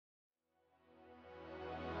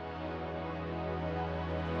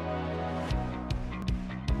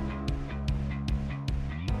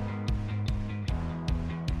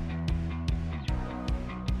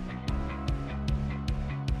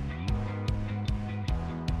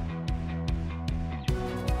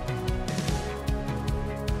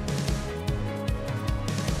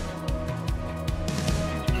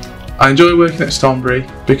I enjoy working at Stonbury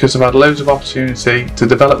because I've had loads of opportunity to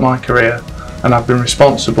develop my career and I've been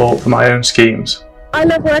responsible for my own schemes. I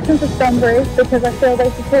love working for Stonbury because I feel they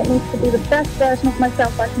support me to be the best version of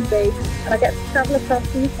myself I can be, and I get to travel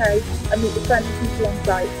across the UK and meet the friendly people on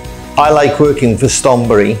site. I like working for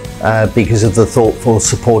Stonbury because of the thoughtful,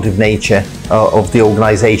 supportive nature of the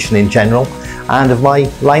organisation in general and of my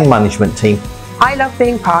line management team. I love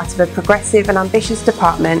being part of a progressive and ambitious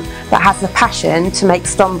department that has the passion to make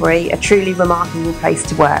Stonbury a truly remarkable place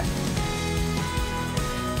to work.